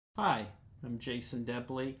Hi, I'm Jason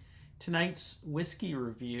Debly. Tonight's whiskey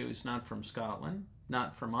review is not from Scotland,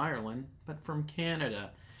 not from Ireland, but from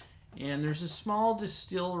Canada. And there's a small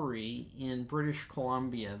distillery in British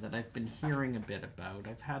Columbia that I've been hearing a bit about.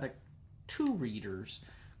 I've had two readers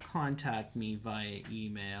contact me via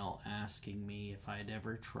email asking me if I'd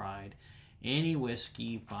ever tried any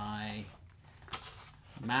whiskey by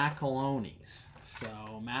Macaloneys.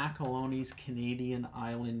 So, Macaloneys Canadian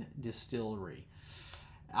Island Distillery.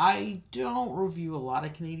 I don't review a lot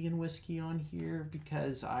of Canadian whiskey on here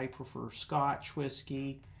because I prefer Scotch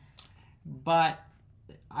whiskey, but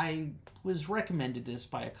I was recommended this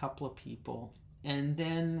by a couple of people, and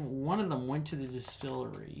then one of them went to the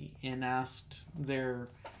distillery and asked their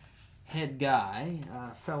head guy,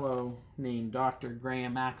 a fellow named Dr.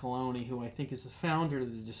 Graham Macaloney, who I think is the founder of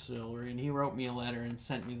the distillery, and he wrote me a letter and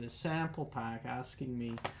sent me this sample pack asking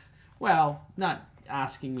me, well, not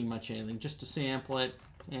asking me much anything, just to sample it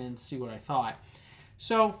and see what I thought.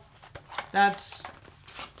 So that's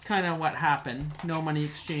kind of what happened. No money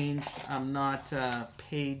exchanged. I'm not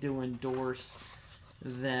paid to endorse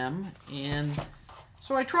them. And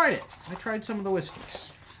so I tried it. I tried some of the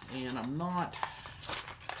whiskeys. And I'm not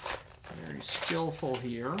very skillful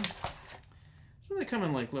here. So they come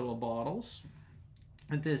in like little bottles.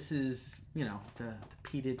 And this is, you know, the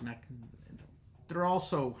peated they're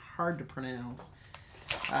also hard to pronounce.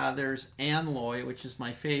 There's Anloy, which is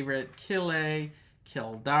my favorite, Kille,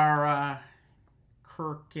 Kildara,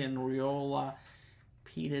 Kirkinriola,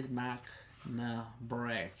 Peated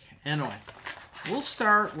Macnabrek. Anyway, we'll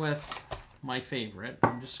start with my favorite.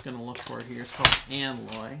 I'm just going to look for it here. It's called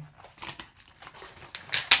Anloy.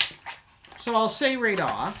 So I'll say right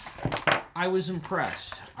off, I was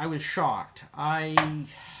impressed. I was shocked. There's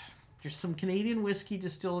some Canadian whiskey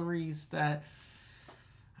distilleries that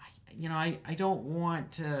I don't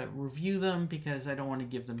want to review them because I don't want to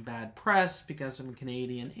give them bad press because I'm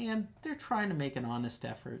Canadian and they're trying to make an honest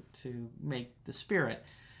effort to make the spirit.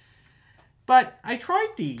 But I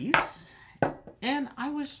tried these and I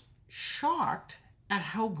was shocked at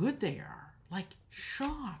how good they are. Like,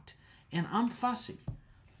 shocked. And I'm fussy.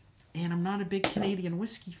 And I'm not a big Canadian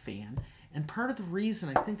whiskey fan. And part of the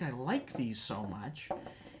reason I think I like these so much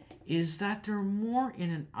is that they're more in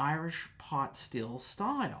an Irish pot still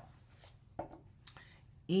style.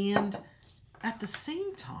 And at the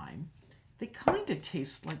same time, they kind of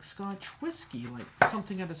taste like Scotch whiskey, like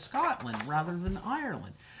something out of Scotland rather than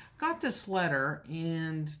Ireland. Got this letter,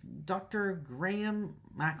 and Dr. Graham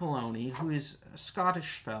Macaloney, who is a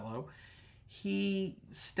Scottish fellow, he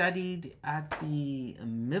studied at the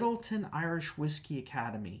Middleton Irish Whiskey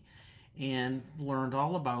Academy and learned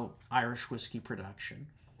all about Irish whiskey production.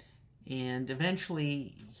 And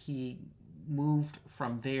eventually he moved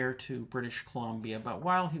from there to British Columbia, but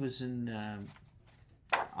while he was in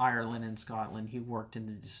Ireland and Scotland, he worked in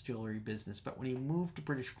the distillery business. But when he moved to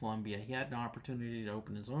British Columbia, he had an opportunity to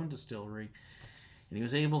open his own distillery, and he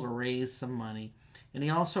was able to raise some money. And he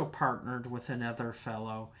also partnered with another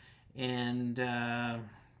fellow, and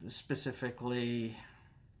specifically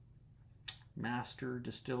Master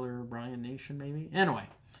Distiller Brian Nation, maybe? Anyway,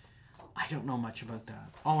 I don't know much about that.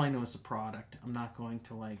 All I know is the product. I'm not going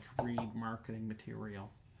to read marketing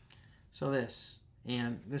material. So this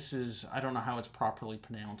is, I don't know how it's properly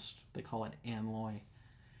pronounced. They call it Anloy.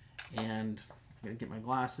 And I'm going to get my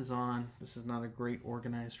glasses on. This is not a great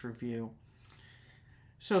organized review.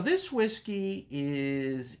 So this whiskey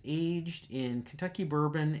is aged in Kentucky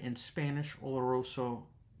bourbon and Spanish Oloroso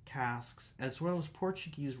casks, as well as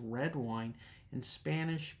Portuguese red wine and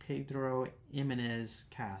Spanish Pedro Jimenez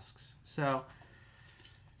casks. So,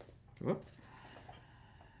 whoop.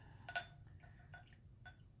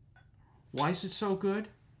 Why is it so good?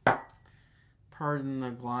 Pardon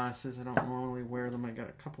the glasses. I don't normally wear them. I got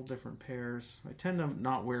a couple different pairs. I tend to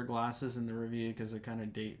not wear glasses in the review because they kind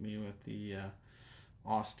of date me with the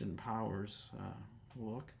Austin Powers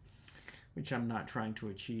look, which I'm not trying to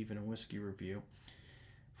achieve in a whiskey review.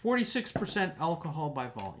 46% alcohol by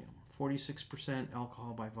volume. 46%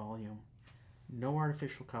 alcohol by volume. No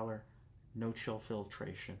artificial color. No chill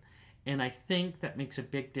filtration. And I think that makes a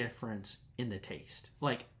big difference in the taste.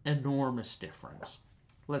 Like, enormous difference.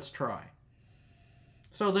 Let's try.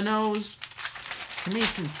 So the nose, I made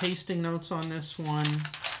some tasting notes on this one.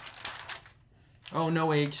 Oh,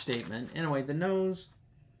 no age statement. Anyway, the nose,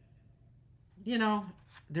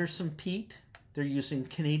 there's some peat. They're using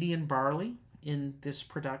Canadian barley in this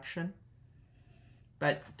production.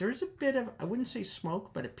 But there's a bit of, I wouldn't say smoke,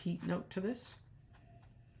 but a peat note to this.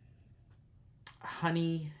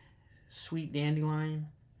 Honey, sweet dandelion.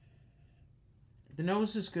 The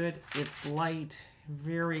nose is good. It's light,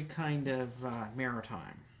 very kind of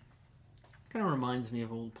maritime. Kind of reminds me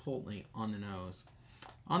of Old Pulteney on the nose.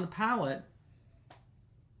 On the palate,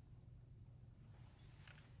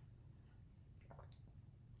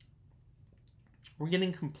 we're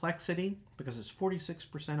getting complexity because it's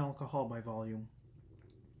 46% alcohol by volume.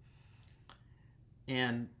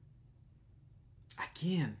 And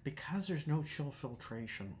again, because there's no chill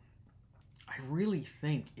filtration, I really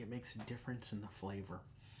think it makes a difference in the flavor.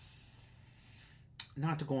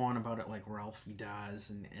 Not to go on about it like Ralphie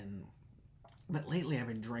does, but lately I've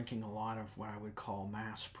been drinking a lot of what I would call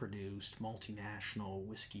mass-produced, multinational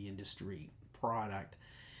whiskey industry product.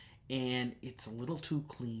 And it's a little too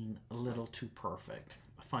clean, a little too perfect.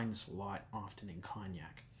 I find this a lot often in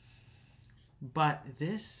cognac. But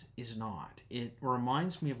this is not. It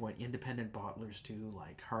reminds me of what independent bottlers do,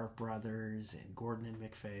 like Hart Brothers and Gordon and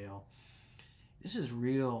MacPhail. This is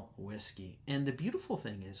real whiskey. And the beautiful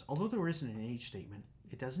thing is, although there isn't an age statement,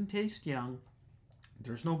 it doesn't taste young.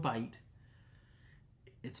 There's no bite.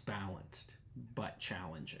 It's balanced, but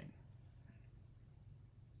challenging.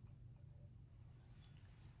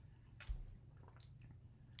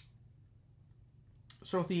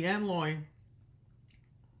 So the Anloy,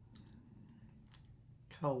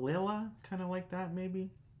 Kalila, kind of like that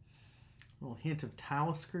maybe. A little hint of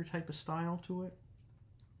Talisker type of style to it.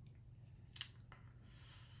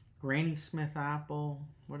 Granny Smith apple.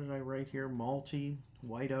 What did I write here? Malty,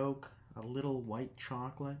 white oak, a little white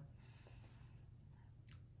chocolate.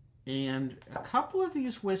 And a couple of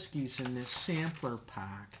these whiskeys in this sampler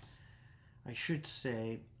pack, I should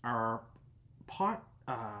say, are pot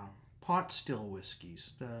still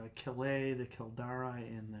whiskeys. The Calais, the Kildare,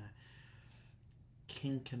 and the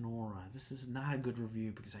Kinkinora. This is not a good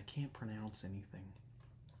review because I can't pronounce anything.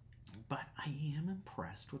 But I am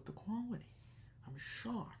impressed with the quality. I'm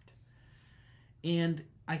shocked. And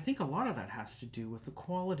I think a lot of that has to do with the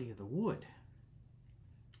quality of the wood.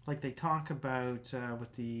 Like they talk about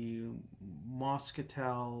with the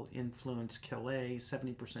Moscatel influenced Calais,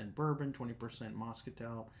 70% bourbon, 20%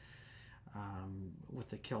 Moscatel. With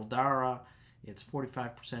the Kildare, it's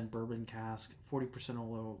 45% bourbon cask, 40%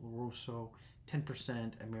 Oloroso,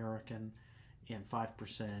 10% American, and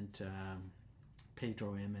 5%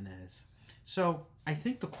 Pedro Jimenez. So I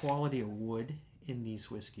think the quality of wood in these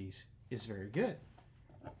whiskeys is very good.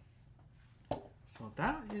 So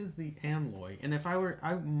that is the Anloy. And if I were,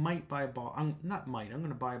 I might buy a bottle. I'm going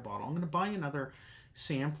to buy a bottle. I'm going to buy another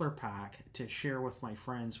sampler pack to share with my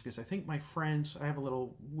friends, because I think my friends, I have a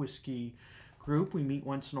little whiskey group. We meet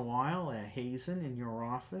once in a while at Hazen in your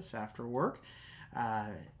office after work.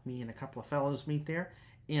 Me and a couple of fellows meet there.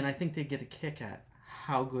 And I think they get a kick at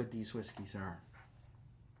how good these whiskeys are.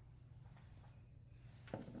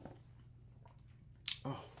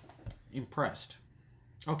 Oh, impressed.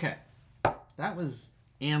 Okay. That was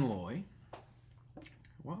Anloy.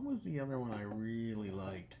 What was the other one I really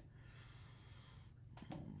liked?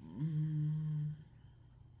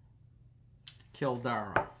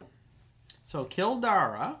 Kildare. So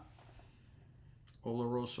Kildare,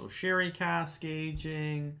 Oloroso sherry cask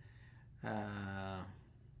aging,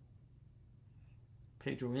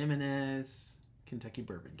 Pedro Jimenez, Kentucky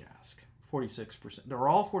bourbon cask. 46%. They're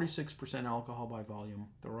all 46% alcohol by volume.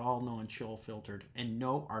 They're all non-chill filtered and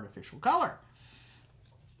no artificial color.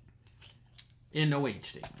 And no age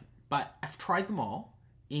statement. But I've tried them all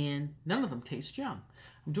and none of them taste young.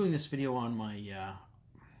 I'm doing this video on my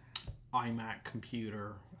iMac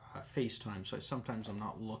computer, FaceTime, so sometimes I'm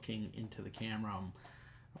not looking into the camera. I'm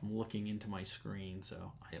looking into my screen,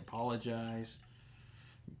 so I apologize.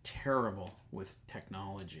 I'm terrible with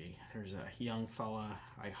technology. There's a young fella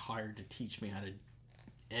I hired to teach me how to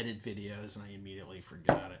edit videos, and I immediately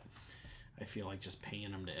forgot it. I feel like just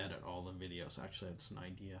paying him to edit all the videos. Actually, that's an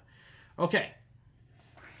idea. Okay,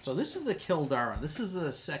 so this is the Kildare. This is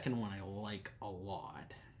the second one I like a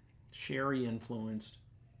lot. Sherry influenced.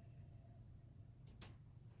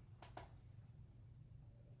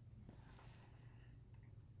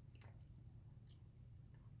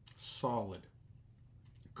 Solid.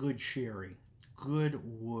 Good sherry. Good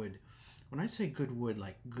wood. When I say good wood,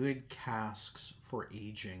 like good casks for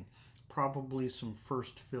aging. Probably some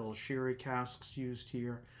first fill sherry casks used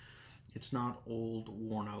here. It's not old,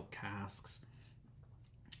 worn out casks.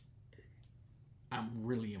 I'm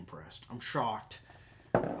really impressed. I'm shocked.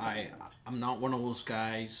 I'm not one of those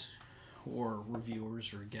guys or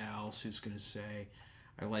reviewers or gals who's going to say,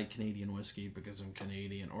 I like Canadian whiskey because I'm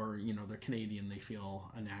Canadian, or, you know, they're Canadian, they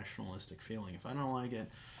feel a nationalistic feeling. If I don't like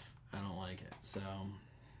it, I don't like it. So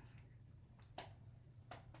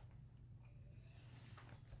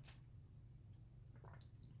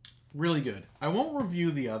really good. I won't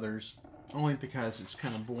review the others only because it's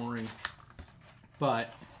kind of boring,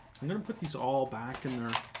 but I'm going to put these all back in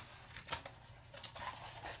their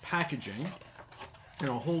packaging, and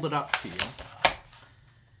I'll hold it up to you.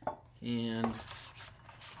 And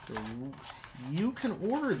you can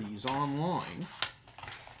order these online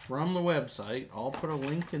from the website. I'll put a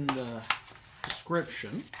link in the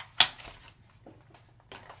description.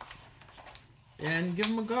 And give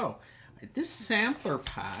them a go. This sampler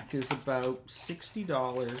pack is about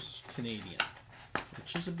 $60 Canadian,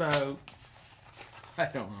 which is about, I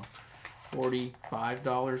don't know,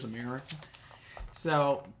 $45 American.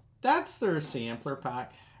 So that's their sampler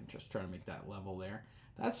pack. I'm just trying to make that level there.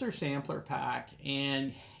 That's their sampler pack,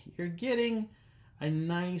 and you're getting a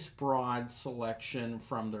nice broad selection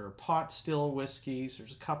from their pot still whiskeys.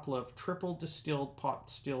 There's a couple of triple distilled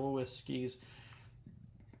pot still whiskeys,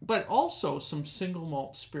 but also some single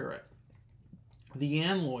malt spirit. The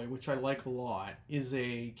Anloy, which I like a lot, is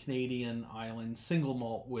a Canadian island single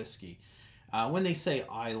malt whiskey. When they say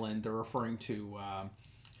island, they're referring to, I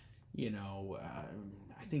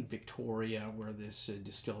think Victoria, where this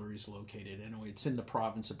distillery is located. Anyway, it's in the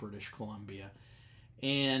province of British Columbia.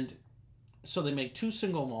 And so they make 2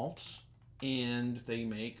 single malts, and they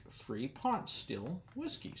make 3 pot still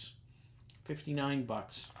whiskeys.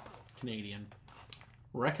 $59 Canadian.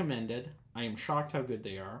 Recommended. I am shocked how good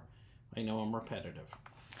they are. I know I'm repetitive.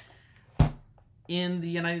 In the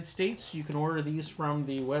United States, you can order these from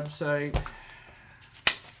the website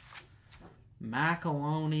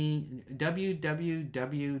Macaloney,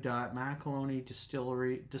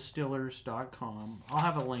 www.macaloneydistillers.com. I'll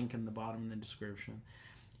have a link in the bottom in the description.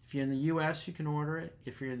 If you're in the US, you can order it.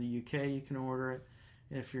 If you're in the UK, you can order it.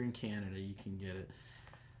 And if you're in Canada, you can get it.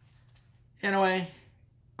 Anyway,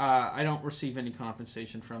 I don't receive any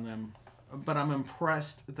compensation from them, but I'm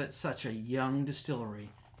impressed that such a young distillery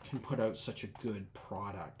can put out such a good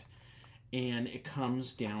product. And it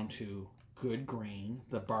comes down to good grain.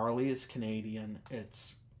 The barley is Canadian.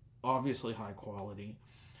 It's obviously high quality.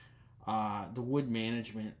 The wood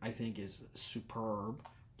management, I think, is superb.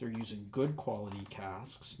 They're using good quality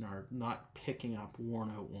casks, not picking up worn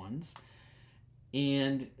out ones.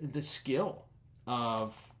 And the skill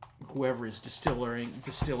of whoever is distilling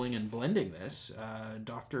and blending this,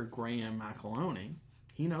 Dr. Graham Macaloney,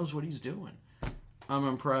 he knows what he's doing. I'm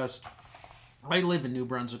impressed. I live in New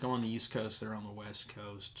Brunswick. I'm on the East Coast. They're on the West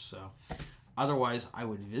Coast. So otherwise, I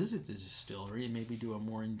would visit the distillery and maybe do a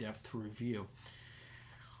more in-depth review.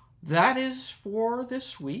 That is for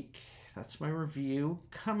this week. That's my review.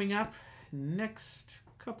 Coming up next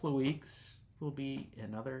couple of weeks will be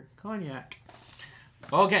another cognac.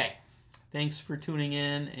 Okay. Thanks for tuning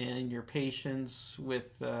in and your patience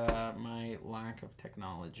with my lack of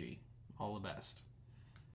technology. All the best.